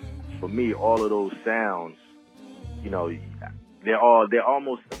 for me, all of those sounds, you know, they're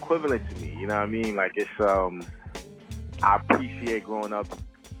almost equivalent to me, you know what I mean? Like, it's, I appreciate growing up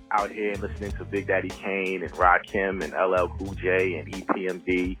out here and listening to Big Daddy Kane and Rakim and LL Cool J and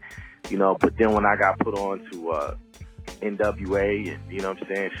EPMD, you know, but then when I got put on to NWA and, you know what I'm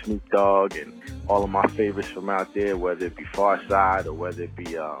saying, Snoop Dogg and all of my favorites from out there, whether it be Pharcyde or whether it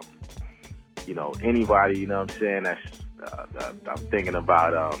be, you know, anybody, you know what I'm saying, that's, I'm thinking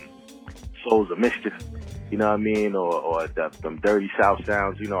about Souls of Mischief, you know what I mean, or them Dirty South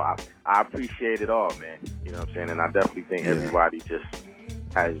sounds, you know, I appreciate it all, man, you know what I'm saying, and I definitely think everybody just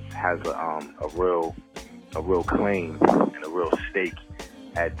has a real claim and a real stake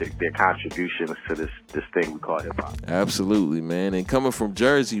at their contributions to this thing we call hip hop. Absolutely, man. And coming from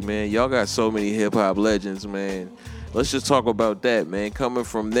Jersey, man, y'all got so many hip hop legends, man. Let's just talk about that, man. Coming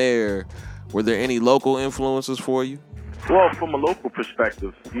from there, were there any local influences for you? Well, from a local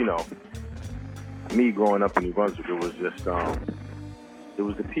perspective, you know, me growing up in New Brunswick, it was just it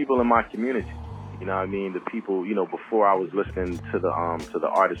was the people in my community. You know what I mean? The people, you know, before I was listening to the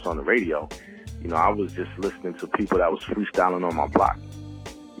artists on the radio, you know, I was just listening to people that was freestyling on my block.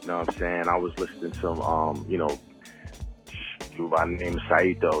 You know what I'm saying? I was listening to, you know, by the name of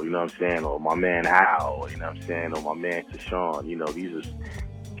Saito, you know what I'm saying? Or my man Hal, you know what I'm saying? Or my man Tashawn. You know, these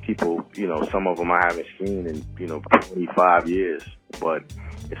are people, you know, some of them I haven't seen in, you know, 25 years. But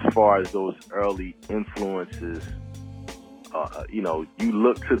as far as those early influences, you know, you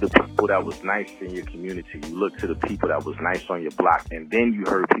look to the people that was nice in your community. You look to the people that was nice on your block. And then you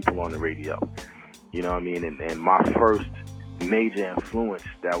heard people on the radio. You know what I mean? And my first major influence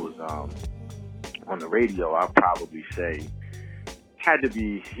that was on the radio, I'll probably say, had to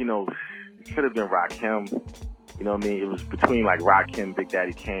be, you know, it could have been Rakim. You know what I mean? It was between like Rakim, Big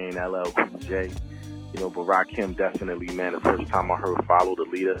Daddy Kane, LL Cool J. You know, but Rakim definitely, man, the first time I heard Follow the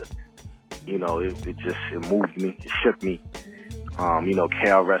Leader, you know, it moved me, it shook me. You know,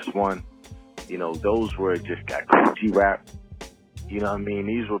 KRS-One, you know, those were just got Coogee Rap. You know what I mean?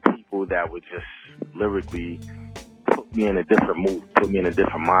 These were people that would just lyrically put me in a different mood, put me in a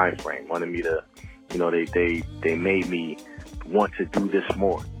different mind frame, wanted me to, you know, they made me want to do this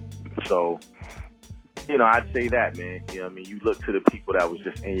more. So, you know, I'd say that, man. You know what I mean? You look to the people that was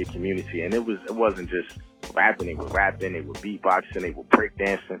just in your community, and it wasn't just rapping, they were rapping, they were beatboxing, they were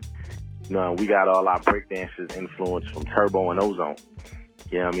breakdancing. You know, we got all our breakdancers influence from Turbo and Ozone.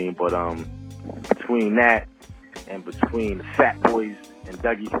 You know what I mean? But between that and between the Fat Boys and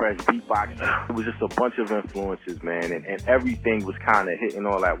Dougie Fresh beatboxing, it was just a bunch of influences, man, and everything was kind of hitting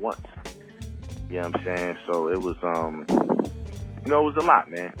all at once. You know what I'm saying? So it was, you know, it was a lot,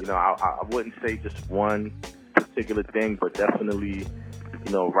 man. You know, I wouldn't say just one particular thing, but definitely,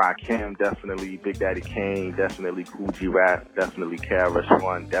 you know, Rakim, definitely Big Daddy Kane, definitely Coogee Rap, definitely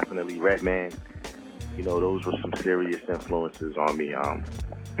KRS-One, definitely Redman. you know, those were some serious influences on me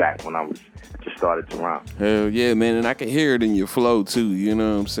back when I was just started to rhyme. Hell yeah, man, and I can hear it in your flow too. You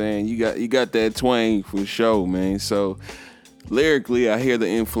know what I'm saying? You got that twang for sure, man. So lyrically, I hear the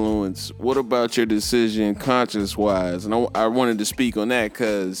influence. What about your decision, conscious-wise? And I wanted to speak on that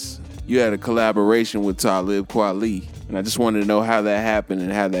because you had a collaboration with Talib Kweli, and I just wanted to know how that happened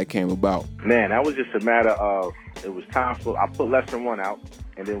and how that came about. Man, that was just a matter of, it was time for, I put Lesson 1 out,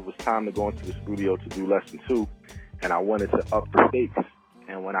 and then it was time to go into the studio to do Lesson 2, and I wanted to up the stakes.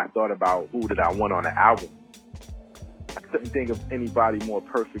 And when I thought about who did I want on the album, I couldn't think of anybody more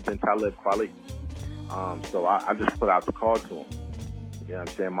perfect than Talib Kweli. So I just put out the call to him. You know what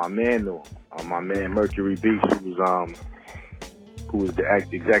I'm saying? My man knew him. My man Mercury Beats, who was the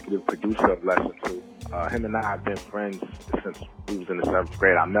executive producer of Lesson 2. Him and I have been friends since we was in the 7th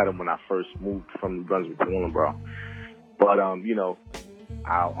grade. I met him when I first moved from New Brunswick to Willingboro. But, you know,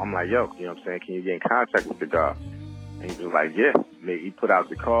 I'm like, yo, you know what I'm saying? Can you get in contact with the guy? And he was like, yeah. He put out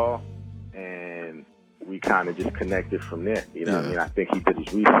the call, and we kind of just connected from there. You know what I mean? I think he did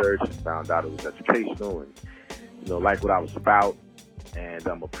his research and found out it was educational and, you know, like what I was about, and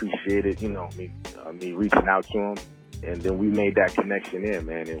appreciated, you know, me reaching out to him. And then we made that connection in,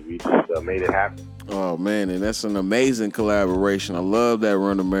 man, and we just made it happen. Oh, man, and that's an amazing collaboration. I love that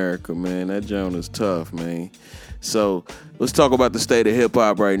Run America, man. That joint is tough, man. So let's talk about the state of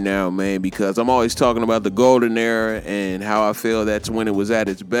hip-hop right now, man, because I'm always talking about the golden era and how I feel that's when it was at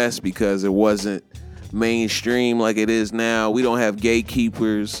its best because it wasn't mainstream like it is now. We don't have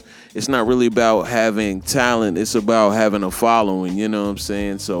gatekeepers. It's not really about having talent. It's about having a following, you know what I'm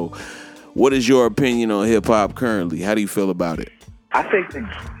saying? So what is your opinion on hip-hop currently? How do you feel about it? I think,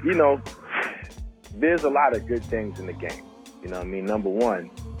 you know, there's a lot of good things in the game. You know what I mean? Number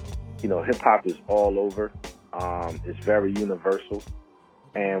one, you know, hip-hop is all over. It's very universal.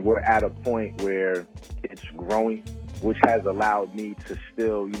 And we're at a point where it's growing, which has allowed me to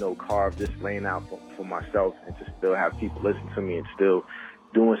still, you know, carve this lane out for myself and to still have people listen to me and still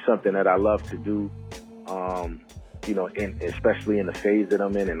doing something that I love to do, you know, especially in the phase that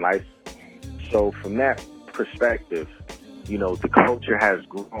I'm in life. So from that perspective, you know, the culture has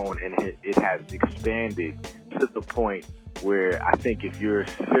grown and it has expanded to the point where I think if you're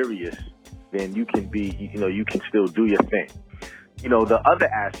serious, then you can be, you know, you can still do your thing. You know, the other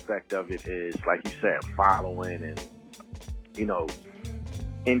aspect of it is, like you said, following and, you know,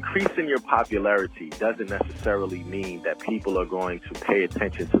 increasing your popularity doesn't necessarily mean that people are going to pay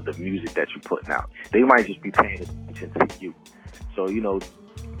attention to the music that you're putting out. They might just be paying attention to you. So, you know,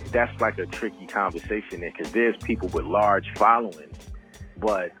 that's like a tricky conversation there because there's people with large followings,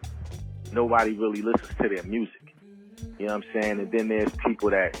 but nobody really listens to their music. You know what I'm saying? And then there's people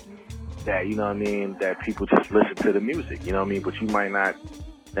that you know what I mean, that people just listen to the music, you know what I mean? But you might not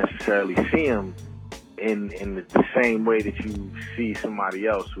necessarily see them in the same way that you see somebody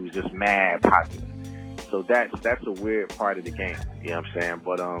else who's just mad popular. So that's a weird part of the game, you know what I'm saying?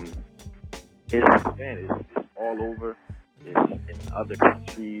 But it's all over. It's in other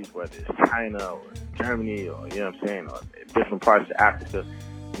countries, whether it's China or Germany or, you know what I'm saying, or different parts of Africa.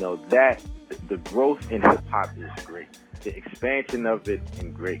 You know, that the growth in hip hop is great. The expansion of it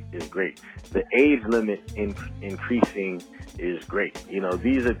is great. The age limit increasing is great. You know,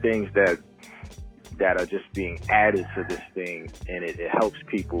 these are things that are just being added to this thing, and it helps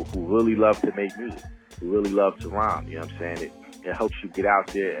people who really love to make music, who really love to rhyme. You know what I'm saying? It helps you get out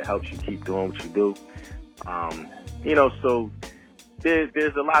there. It helps you keep doing what you do. You know, so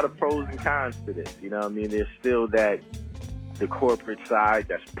there's a lot of pros and cons to this. You know what I mean? There's still the corporate side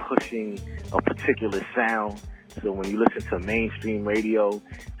that's pushing a particular sound. So when you listen to mainstream radio,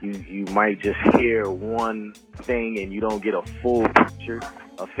 you might just hear one thing and you don't get a full picture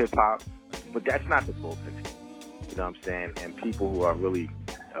of hip hop. But that's not the full picture. You know what I'm saying? And people who are really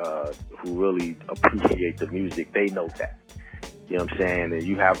appreciate the music, they know that. You know what I'm saying? And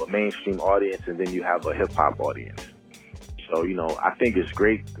you have a mainstream audience and then you have a hip hop audience. So, you know, I think it's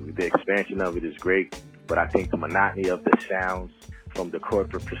great. The expansion of it is great. But I think the monotony of the sounds from the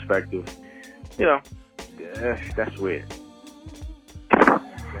corporate perspective, you know, that's weird.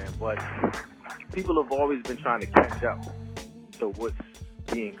 But people have always been trying to catch up to what's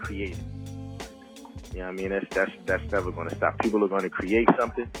being created. You know what I mean? That's never going to stop. People are going to create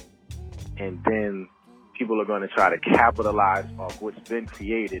something, and then people are going to try to capitalize off what's been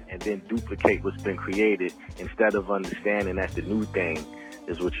created and then duplicate what's been created instead of understanding that the new thing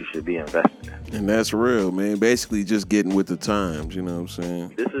is what you should be investing in. And that's real, man. Basically just getting with the times, you know what I'm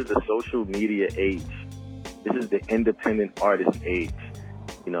saying? This is the social media age. This is the independent artist age.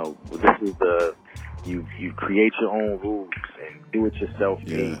 You know, this is the you create your own rules and do it yourself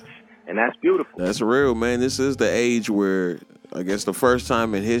age. And that's beautiful. That's real, man. This is the age where I guess the first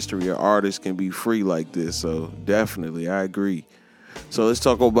time in history an artist can be free like this. So definitely, I agree. So let's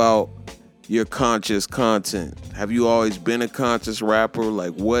talk about your conscious content. Have you always been a conscious rapper?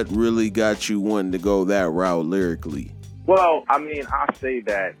 Like, what really got you wanting to go that route lyrically? Well, I mean, I say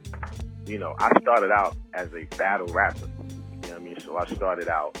that, you know, I started out as a battle rapper. You know what I mean? So I started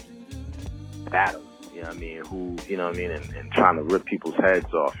out battle. You know what I mean? And trying to rip people's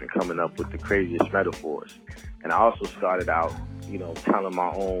heads off and coming up with the craziest metaphors. And I also started out, you know, telling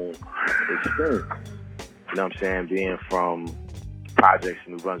my own experience. You know what I'm saying? Being from projects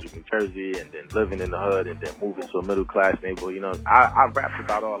in New Brunswick, New Jersey, and then living in the hood, and then moving to a middle-class neighborhood. You know, I rapped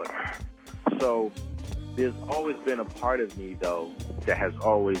about all of that. So there's always been a part of me, though, that has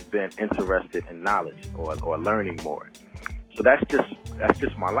always been interested in knowledge or learning more. So that's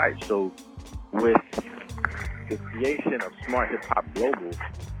just my life. So with the creation of Smart Hip Hop Global,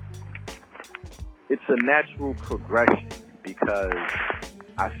 it's a natural progression because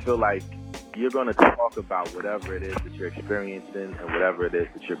I feel like you're going to talk about whatever it is that you're experiencing and whatever it is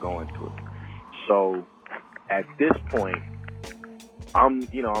that you're going through. So at this point, I'm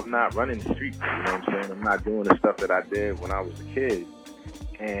not running the streets, you know what I'm saying? I'm not doing the stuff that I did when I was a kid.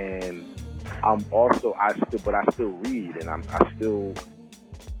 And I still read, and I still,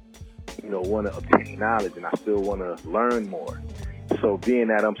 you know, want to obtain knowledge, and I still want to learn more. So being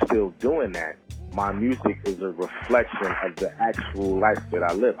that I'm still doing that, my music is a reflection of the actual life that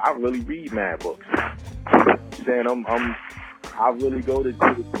I live. I really read mad books. You know what I'm saying? I really go to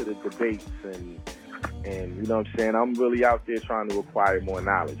the debates and you know what I'm saying? I'm really out there trying to acquire more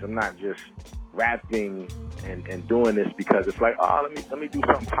knowledge. I'm not just rapping and doing this because it's like, oh, let me do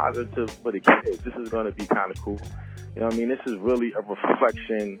something positive for the kids. This is going to be kind of cool. You know what I mean? This is really a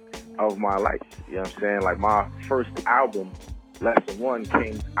reflection of my life. You know what I'm saying? Like my first album, Lesson 1,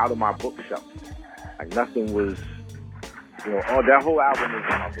 came out of my bookshelf. Like nothing was, you know, that whole album is in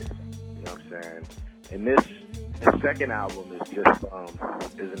my bookshelf. You know what I'm saying? And the second album is just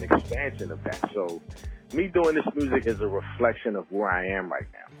is an expansion of that. So me doing this music is a reflection of where I am right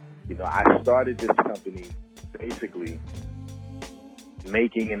now. You know, I started this company basically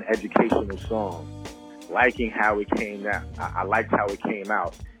making an educational song, liking how it came out. I liked how it came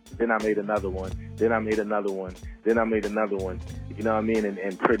out. Then I made another one. Then I made another one. Then I made another one. You know what I mean?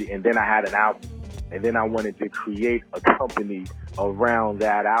 And then I had an album. And then I wanted to create a company around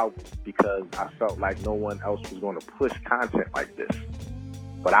that album because I felt like no one else was going to push content like this.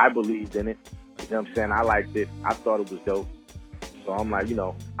 But I believed in it. You know what I'm saying? I liked it. I thought it was dope. So I'm like, you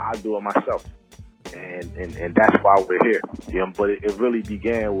know, I'll do it myself. And that's why we're here. You know, but it really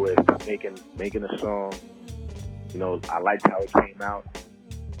began with making a song. You know, I liked how it came out.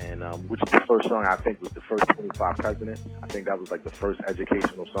 And which is the first song I think was the first 25 Presidents. I think that was like the first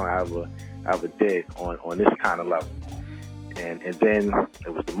educational song I ever did on this kind of level. And then it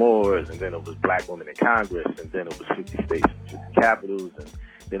was the Moors, and then it was Black Women in Congress, and then it was 50 States, 50 Capitals, and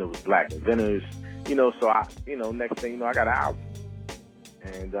then it was Black Inventors. You know, so next thing you know, I got an album.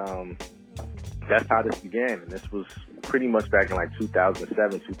 And that's how this began. And this was pretty much back in like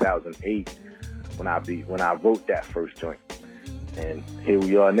 2007, 2008 when I wrote that first joint. And here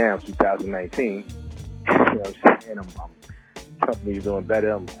we are now, 2019. You know what I'm saying? Company's doing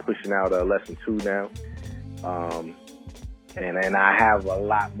better. I'm pushing out Lesson 2 now. And I have a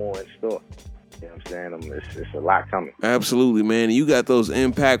lot more in store. You know what I'm saying? It's a lot coming. Absolutely, man. You got those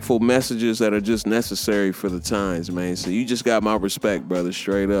impactful messages that are just necessary for the times, man. So you just got my respect, brother,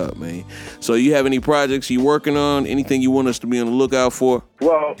 straight up, man. So you have any projects you working on? Anything you want us to be on the lookout for?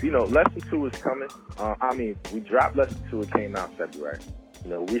 Well, you know, Lesson 2 is coming. We dropped Lesson 2. It came out February. You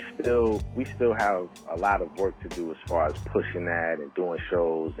know, we still have a lot of work to do as far as pushing that and doing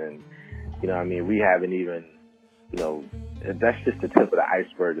shows. And, you know what I mean? We haven't even, you know, that's just the tip of the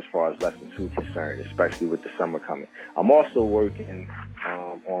iceberg as far as Lesson 2 is concerned, especially with the summer coming. I'm also working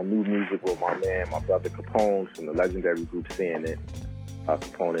on new music with my brother Capone from the legendary group Seeing It,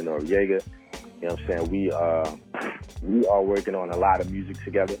 Capone and Noriega. You know what I'm saying? We are working on a lot of music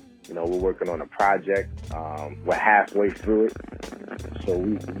together. You know, we're working on a project. We're halfway through it. So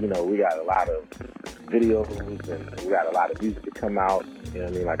we got a lot of videos and we got a lot of music to come out. You know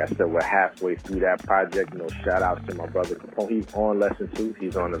what I mean? Like I said, we're halfway through that project. You know, shout out to my brother Capone. He's on Lesson 2.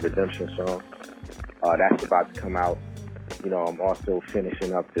 He's on the Redemption song. That's about to come out. You know, I'm also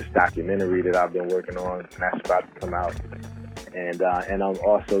finishing up this documentary that I've been working on, and that's about to come out. And I'm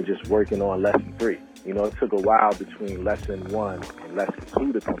also just working on Lesson 3. You know, it took a while between Lesson 1 and Lesson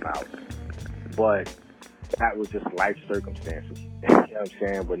 2 to come out, but that was just life circumstances. You know what I'm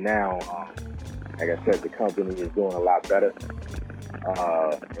saying? But now, like I said, the company is doing a lot better.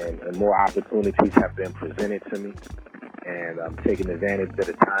 and more opportunities have been presented to me, and I'm taking advantage of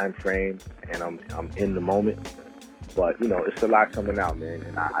the time frame, and I'm in the moment. But it's a lot coming out, man,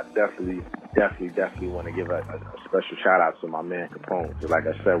 and I definitely want to give a special shout out to my man Capone. So like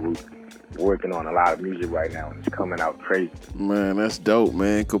I said, we're working on a lot of music right now, and it's coming out crazy. Man, that's dope,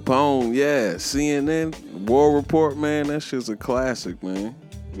 man. Capone, yeah, CNN, War Report, man, that shit's a classic, man.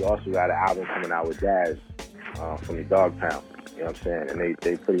 He also got an album coming out with Daz from the Dog Pound. You know what I'm saying? And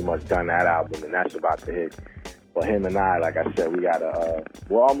they pretty much done that album, and that's about to hit. But him and I, like I said, we got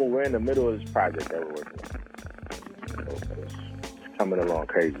we're in the middle of this project that we're working on. It's coming along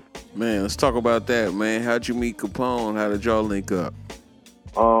crazy. Man, let's talk about that, man. How'd you meet Capone? How did y'all link up?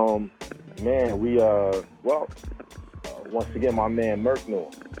 Man, we once again, my man Merk knew him,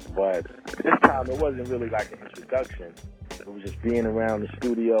 but this time it wasn't really like an introduction. It was just being around the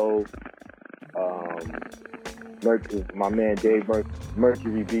studio. My man Dave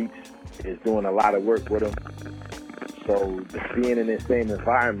Mercury Beats is doing a lot of work with him. So just being in the same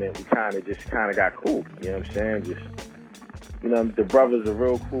environment, we kind of got cool. You know what I'm saying? Just, the brother's a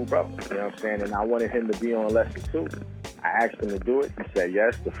real cool brother. You know what I'm saying? And I wanted him to be on Lesson 2. I asked him to do it. He said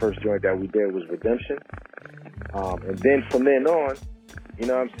yes. The first joint that we did was Redemption. And then from then on, you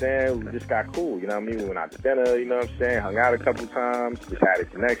know what I'm saying, we just got cool. You know what I mean? We went out to dinner, you know what I'm saying? Hung out a couple times. Just had a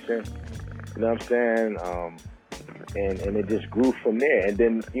connection. You know what I'm saying? And it just grew from there. And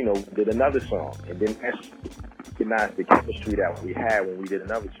then, did another song. And then recognized the chemistry that we had when we did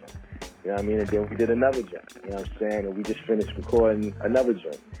another joint. You know what I mean? And then we did another joint. You know what I'm saying? And we just finished recording another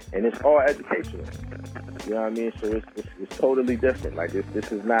joint. And it's all educational. You know what I mean? So it's totally different. Like,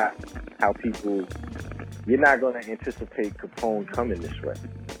 this is not how people... You're not going to anticipate Capone coming this way.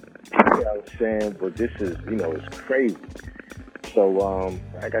 You know what I'm saying? But this is, it's crazy. So,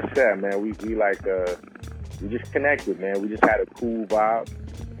 like I said, man, we just connected, man. We just had a cool vibe.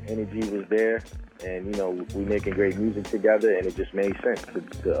 Energy was there. And, we making great music together, and it just made sense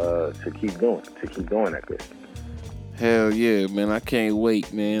to keep going at this. Hell yeah, man. I can't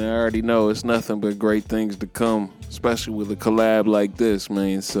wait, man. I already know it's nothing but great things to come, especially with a collab like this,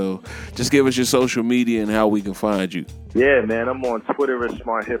 man. So just give us your social media and how we can find you. Yeah, man. I'm on Twitter at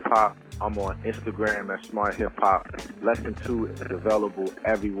Smart Hip Hop. I'm on Instagram at Smart Hip Hop. Lesson 2 is available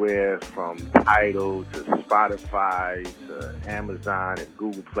everywhere from Tidal to Spotify to Amazon and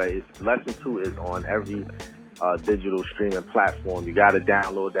Google Play. Lesson 2 is on every digital streaming platform. You got to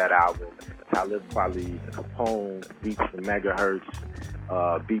download that album. Talib Kweli, Capone, Beats from Megahertz,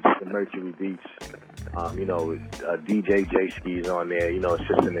 Beats from Mercury Beats. DJ J-Ski's on there. It's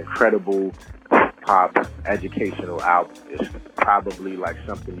just an incredible pop educational album. It's probably like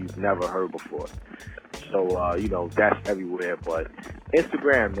something you've never heard before. So, that's everywhere. But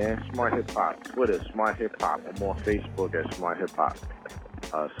Instagram, man, Smart Hip Hop. Twitter, Smart Hip Hop. I'm on Facebook at Smart Hip Hop.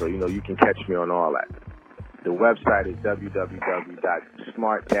 So, you can catch me on all that. The website is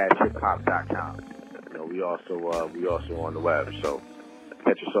www.smart-hiphop.com. We also on the web, so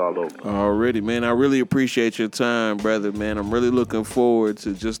catch us all over. Already, man. I really appreciate your time, brother, man. I'm really looking forward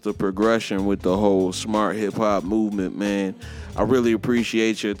to just the progression with the whole smart hip-hop movement, man. I really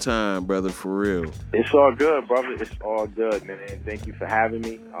appreciate your time, brother, for real. It's all good, brother. It's all good, man. Thank you for having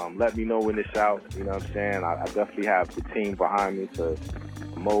me. Let me know when it's out. You know what I'm saying? I definitely have the team behind me to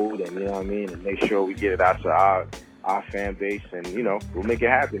promote and, and make sure we get it out to our fan base, and we'll make it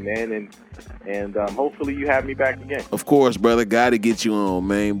happen, man, and hopefully you have me back again. Of course, brother, gotta get you on,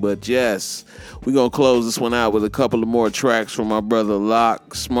 man. But yes, we're gonna close this one out with a couple of more tracks from my brother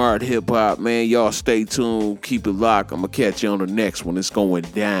Lock, Smart Hip Hop, man. Y'all stay tuned, keep it locked. I'm gonna catch you on the next one. It's going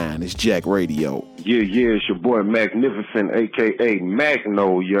down. It's Jack Radio. Yeah, it's your boy Magnificent, aka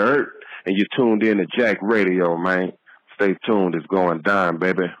Magno, you heard? And you're tuned in to Jack Radio, man. Stay tuned, it's going down,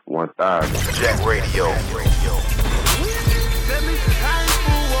 baby. 1000 Jack Radio.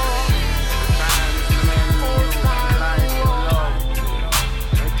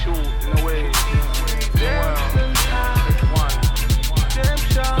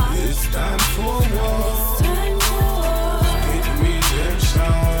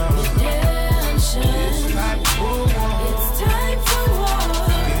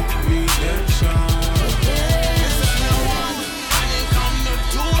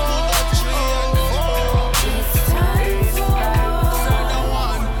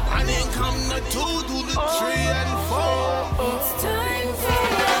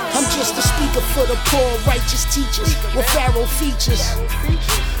 For the poor, righteous teachers with Pharaoh features.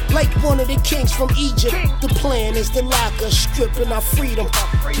 Like one of the kings from Egypt, the plan is to lock us, stripping our freedom.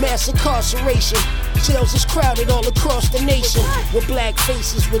 Mass incarceration, Jails is crowded all across the nation with black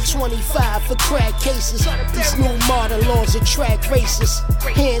faces with 25 for crack cases. These new modern laws attract racists.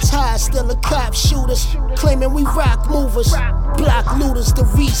 Hands high, still a cop shooters, claiming we rock movers. Block looters, the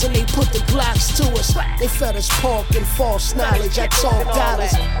reason they put the Glocks to us. They fed us pork and false knowledge. I talk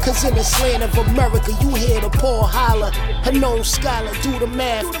dollars, cause in this land of America, you hear the poor holler. A known scholar, do the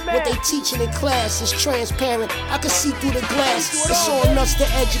math. What they teaching in class is transparent. I can see through the glass. It's on us to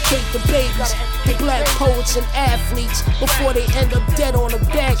educate the babies, the black poets and athletes, before they end up dead on the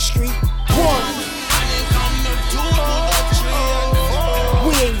back street.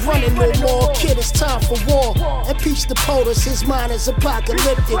 We ain't running no more, kid, it's time for war. Impeach the POTUS, his mind is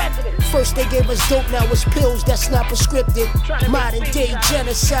apocalyptic. First they gave us dope, now it's pills, that's not prescripted. Modern day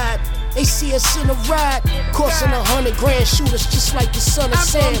genocide, they see us in a ride, costing $100 grand, shoot us just like the son of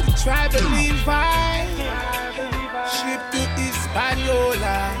Sam. Tribe of Levi, ship to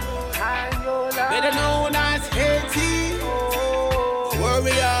Hispaniola, better known as Haiti,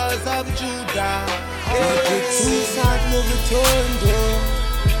 warriors of Judah. Suicide no return.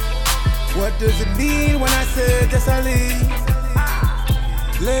 What does it mean when I say just a leave?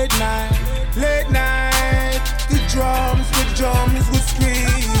 Late night, the drums would scream.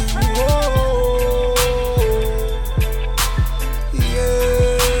 Oh,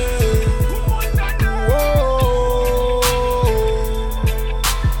 yeah. Oh,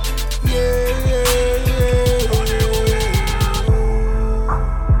 yeah.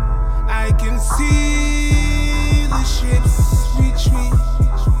 I can see the ships retreat.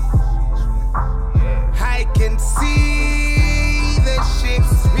 I can see the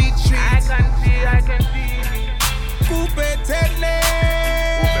ships retreat. I can see. Coupe Tedley.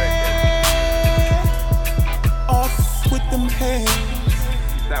 Off with them hands.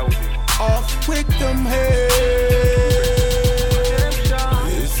 Off with them hands.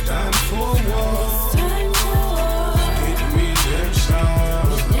 It's time for war. Get redemption.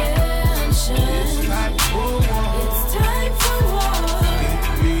 It's time for war. Get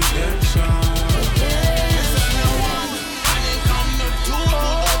redemption.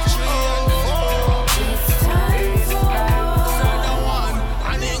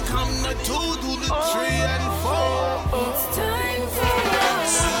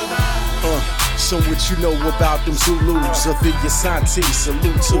 So what you know about them Zulus or the Asante?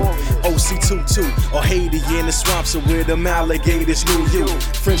 Salute to OC22 or Haiti in the swamps of where them alligators knew you.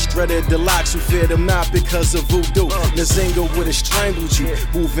 French threaded the locks who fear them not because of voodoo. Nazinga would have strangled you,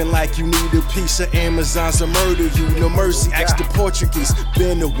 moving like you need a piece of Amazons to murder you. No mercy, ask the Portuguese.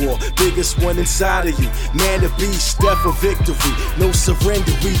 Been the war, biggest one inside of you. Man the beast, death or victory. No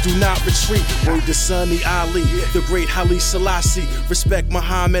surrender, we do not retreat. Word to Sunny Ali, the great Haile Selassie. Respect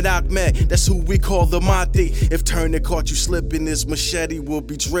Muhammad Ahmed, that's who we call the Mahdi. If Turner caught you slipping, his machete will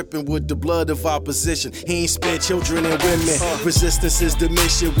be dripping with the blood of opposition. He ain't spared children and women. Resistance is the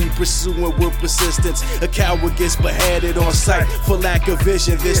mission, we pursuing with persistence. A coward gets beheaded on sight for lack of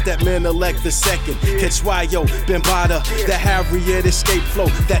vision. This that men elect the second. Ketchwayo, Bembada, that Harriet escape flow,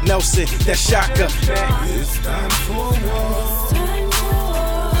 that Nelson, that Shaka. It's time for war.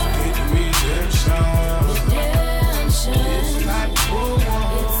 Get redemption. It's time for war.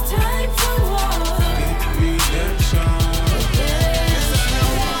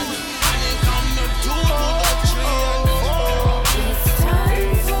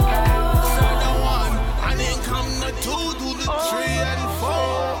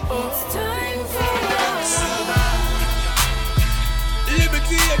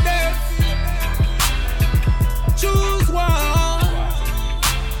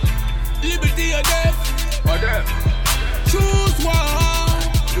 Choose one.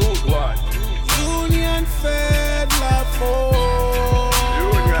 Choose one. Union Fed La Four.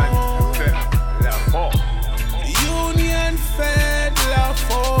 Union Fed La Four. Union Fed La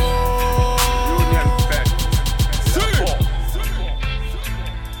Four. Union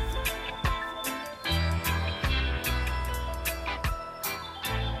Fed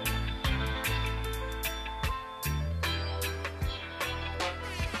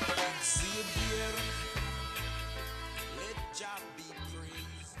La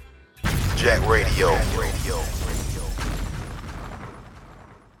Four. Jack Radio.